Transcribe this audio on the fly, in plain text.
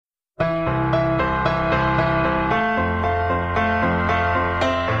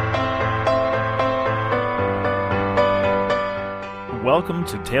welcome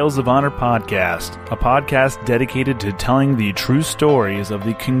to Tales of Honor Podcast, a podcast dedicated to telling the true stories of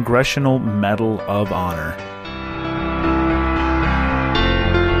the Congressional Medal of Honor.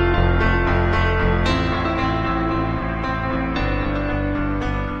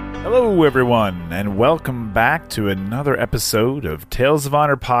 Hello, everyone, and welcome back to another episode of Tales of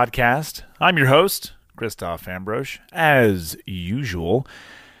Honor Podcast. I'm your host, Christoph Ambrosch, as usual.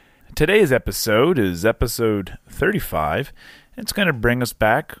 Today's episode is episode 35. It's going to bring us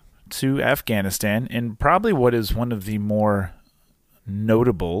back to Afghanistan in probably what is one of the more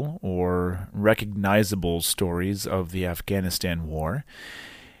notable or recognizable stories of the Afghanistan War.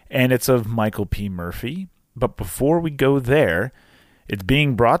 And it's of Michael P. Murphy. But before we go there, it's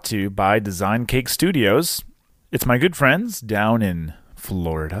being brought to you by DesignCake Studios. It's my good friends down in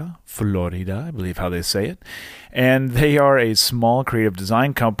Florida, I believe how they say it. And they are a small creative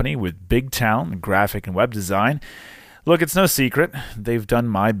design company with big talent in graphic and web design. Look, it's no secret. They've done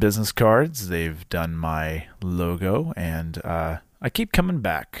my business cards. They've done my logo. And I keep coming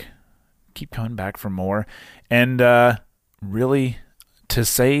back. For more. And really, to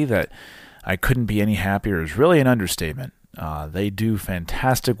say that I couldn't be any happier is really an understatement. They do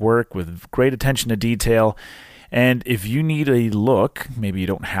fantastic work with great attention to detail. And if you need a look, maybe you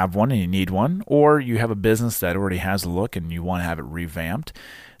don't have one and you need one, or you have a business that already has a look and you want to have it revamped,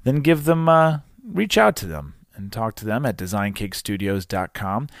 then give them, reach out to them and talk to them at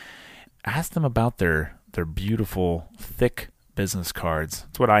DesignCakeStudios.com. Ask them about their beautiful, thick business cards.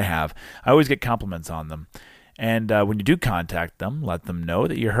 That's what I have. I always get compliments on them. And when you do contact them, let them know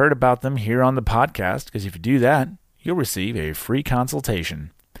that you heard about them here on the podcast, because if you do that, you'll receive a free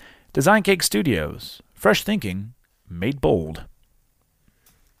consultation. DesignCake Studios. Fresh thinking made bold.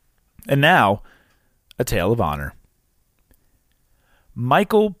 And now, a tale of honor.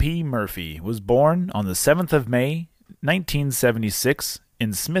 Michael P. Murphy was born on the 7th of May, 1976,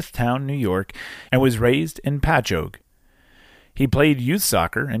 in Smithtown, New York, and was raised in Patchogue. He played youth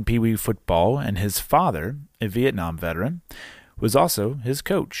soccer and pee-wee football, and his father, a Vietnam veteran, was also his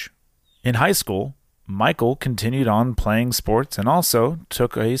coach. In high school, Michael continued on playing sports and also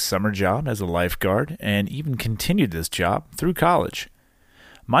took a summer job as a lifeguard and even continued this job through college.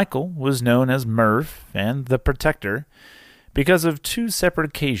 Michael was known as Murph and the Protector because of two separate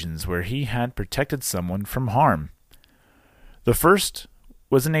occasions where he had protected someone from harm. The first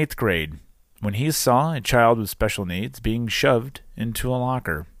was in 8th grade, when he saw a child with special needs being shoved into a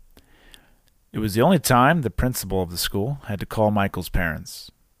locker. It was the only time the principal of the school had to call Michael's parents.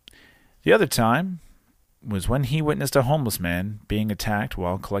 The other time was when he witnessed a homeless man being attacked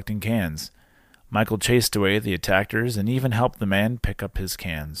while collecting cans. Michael chased away the attackers and even helped the man pick up his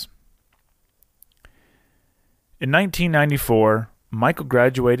cans. In 1994, Michael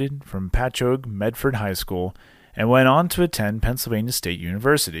graduated from Patchogue Medford High School and went on to attend Pennsylvania State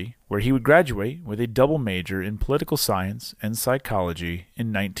University, where he would graduate with a double major in political science and psychology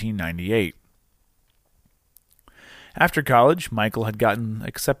in 1998. After college, Michael had gotten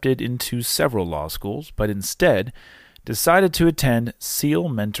accepted into several law schools, but instead decided to attend SEAL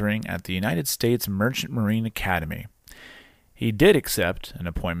mentoring at the United States Merchant Marine Academy. He did accept an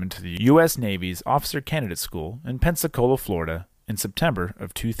appointment to the U.S. Navy's Officer Candidate School in Pensacola, Florida, in September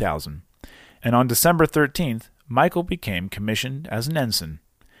of 2000. And on December 13th, Michael became commissioned as an ensign.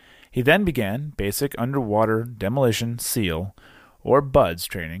 He then began basic underwater demolition SEAL, or BUDS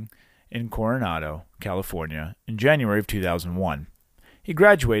training, in Coronado, California, in January of 2001. He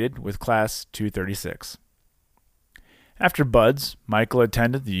graduated with Class 236. After BUDS, Michael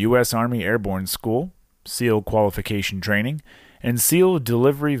attended the U.S. Army Airborne School, SEAL Qualification Training, and SEAL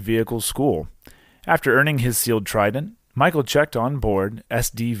Delivery Vehicle School. After earning his SEAL Trident, Michael checked on board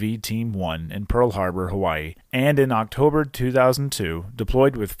SDV Team 1 in Pearl Harbor, Hawaii, and in October 2002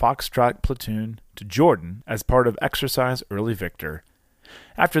 deployed with Foxtrot Platoon to Jordan as part of Exercise Early Victor.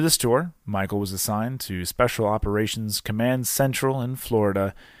 After this tour, Michael was assigned to Special Operations Command Central in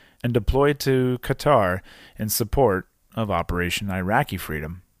Florida and deployed to Qatar in support of Operation Iraqi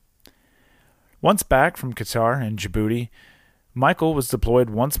Freedom. Once back from Qatar and Djibouti, Michael was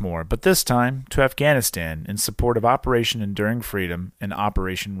deployed once more, but this time to Afghanistan in support of Operation Enduring Freedom and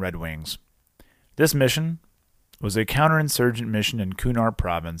Operation Red Wings. This mission was a counterinsurgent mission in Kunar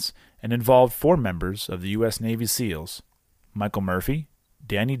Province and involved 4 members of the U.S. Navy SEALs: Michael Murphy,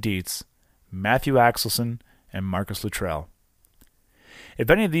 Danny Dietz, Matthew Axelson, and Marcus Luttrell.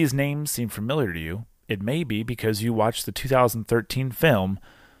 If any of these names seem familiar to you, it may be because you watched the 2013 film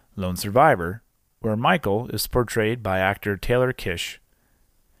Lone Survivor, where Michael is portrayed by actor Taylor Kitsch.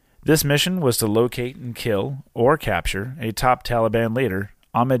 This mission was to locate and kill or capture a top Taliban leader,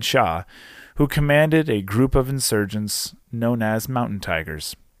 Ahmed Shah, who commanded a group of insurgents known as Mountain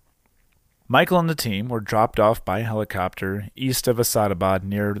Tigers. Michael and the team were dropped off by helicopter east of Asadabad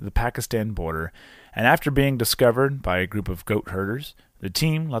near the Pakistan border, and after being discovered by a group of goat herders, the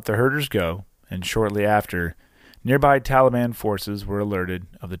team let the herders go, and shortly after, nearby Taliban forces were alerted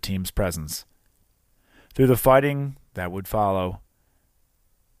of the team's presence. Through the fighting that would follow,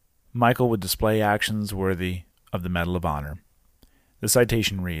 Michael would display actions worthy of the Medal of Honor. The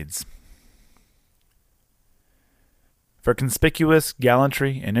citation reads, "For conspicuous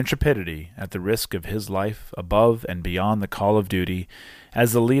gallantry and intrepidity at the risk of his life above and beyond the call of duty,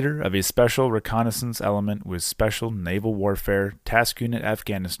 as the leader of a special reconnaissance element with Special Naval Warfare Task Unit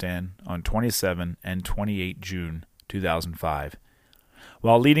Afghanistan on 27 and 28 June 2005.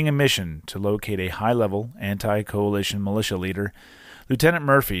 While leading a mission to locate a high-level anti-coalition militia leader, Lieutenant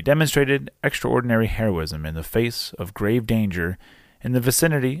Murphy demonstrated extraordinary heroism in the face of grave danger in the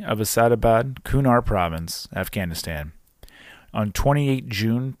vicinity of Asadabad, Kunar Province, Afghanistan. On 28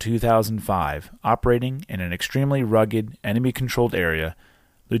 June 2005, operating in an extremely rugged, enemy-controlled area,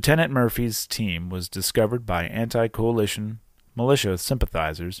 Lieutenant Murphy's team was discovered by anti-coalition militia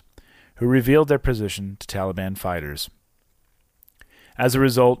sympathizers who revealed their position to Taliban fighters. As a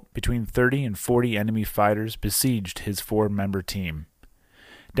result, between 30 and 40 enemy fighters besieged his 4-member team.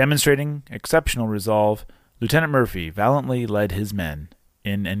 Demonstrating exceptional resolve, Lieutenant Murphy valiantly led his men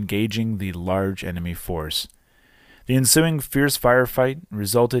in engaging the large enemy force. The ensuing fierce firefight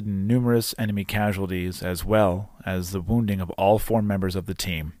resulted in numerous enemy casualties as well as the wounding of all 4 members of the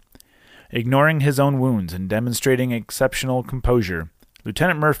team. Ignoring his own wounds and demonstrating exceptional composure,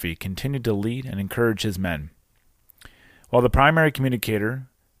 Lieutenant Murphy continued to lead and encourage his men. While the primary communicator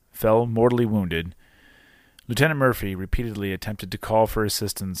fell mortally wounded, Lieutenant Murphy repeatedly attempted to call for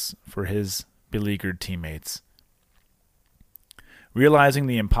assistance for his beleaguered teammates. Realizing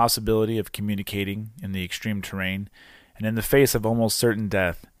the impossibility of communicating in the extreme terrain, and in the face of almost certain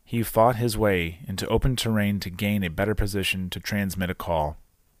death, he fought his way into open terrain to gain a better position to transmit a call.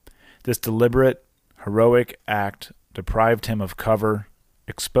 This deliberate, heroic act deprived him of cover,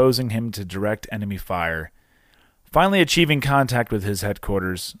 exposing him to direct enemy fire. Finally achieving contact with his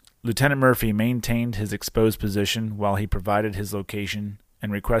headquarters, Lieutenant Murphy maintained his exposed position while he provided his location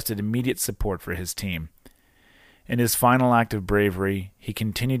and requested immediate support for his team. In his final act of bravery, he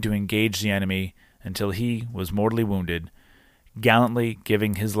continued to engage the enemy until he was mortally wounded, gallantly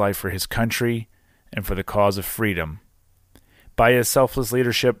giving his life for his country and for the cause of freedom. By his selfless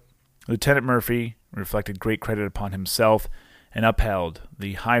leadership, Lieutenant Murphy reflected great credit upon himself and upheld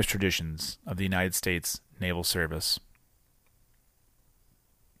the highest traditions of the United States Naval Service.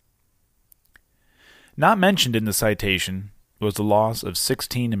 Not mentioned in the citation was the loss of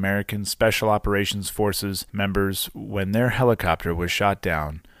 16 American Special Operations Forces members when their helicopter was shot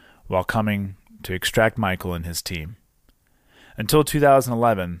down while coming to extract Michael and his team. Until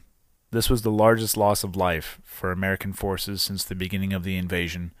 2011, this was the largest loss of life for American forces since the beginning of the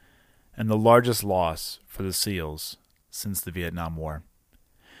invasion, and the largest loss for the SEALs since the Vietnam War.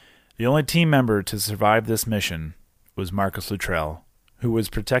 The only team member to survive this mission was Marcus Luttrell, who was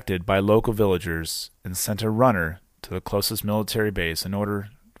protected by local villagers and sent a runner to the closest military base in order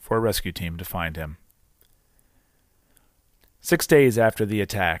for a rescue team to find him. 6 days after the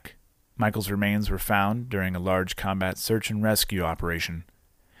attack, Michael's remains were found during a large combat search and rescue operation.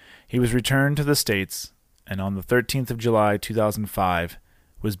 He was returned to the States, and on the 13th of July 2005,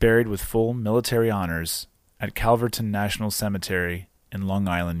 was buried with full military honors at Calverton National Cemetery in Long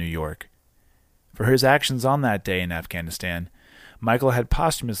Island, New York. For his actions on that day in Afghanistan, Michael had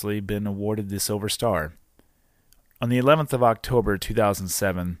posthumously been awarded the Silver Star. On the 11th of October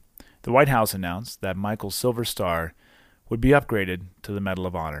 2007, the White House announced that Michael's Silver Star would be upgraded to the Medal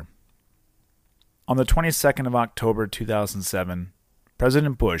of Honor. On the 22nd of October 2007,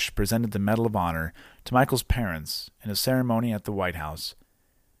 President Bush presented the Medal of Honor to Michael's parents in a ceremony at the White House.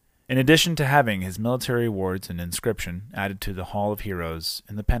 In addition to having his military awards and inscription added to the Hall of Heroes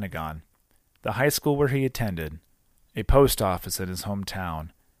in the Pentagon, the high school where he attended, a post office in his hometown,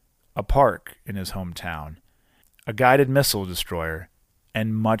 a park in his hometown, a guided missile destroyer,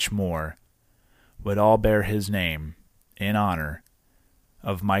 and much more would all bear his name in honor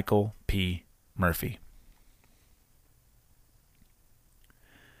of Michael P. Murphy.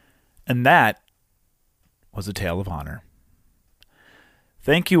 And that was a Tale of Honor.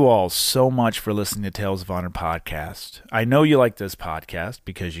 Thank you all so much for listening to Tales of Honor podcast. I know you like this podcast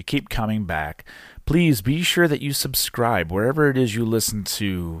because you keep coming back. Please be sure that you subscribe wherever it is you listen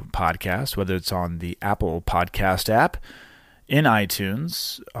to podcasts, whether it's on the Apple Podcast app, in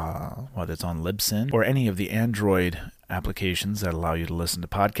iTunes, whether it's on Libsyn, or any of the Android applications that allow you to listen to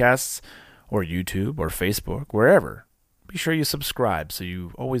podcasts, or YouTube, or Facebook, wherever. Be sure you subscribe so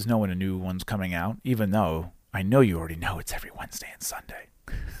you always know when a new one's coming out, even though I know you already know it's every Wednesday and Sunday.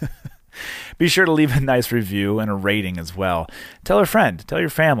 Be sure to leave a nice review and a rating as well. Tell a friend, tell your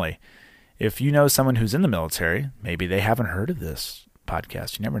family. If you know someone who's in the military, maybe they haven't heard of this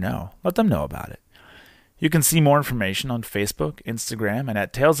podcast. You never know. Let them know about it. You can see more information on Facebook, Instagram, and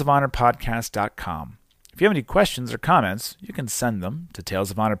at talesofhonorpodcast.com. If you have any questions or comments, you can send them to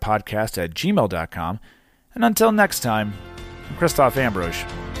talesofhonorpodcast@gmail.com. And until next time, I'm Christoph Ambrosch.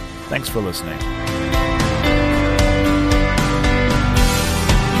 Thanks for listening.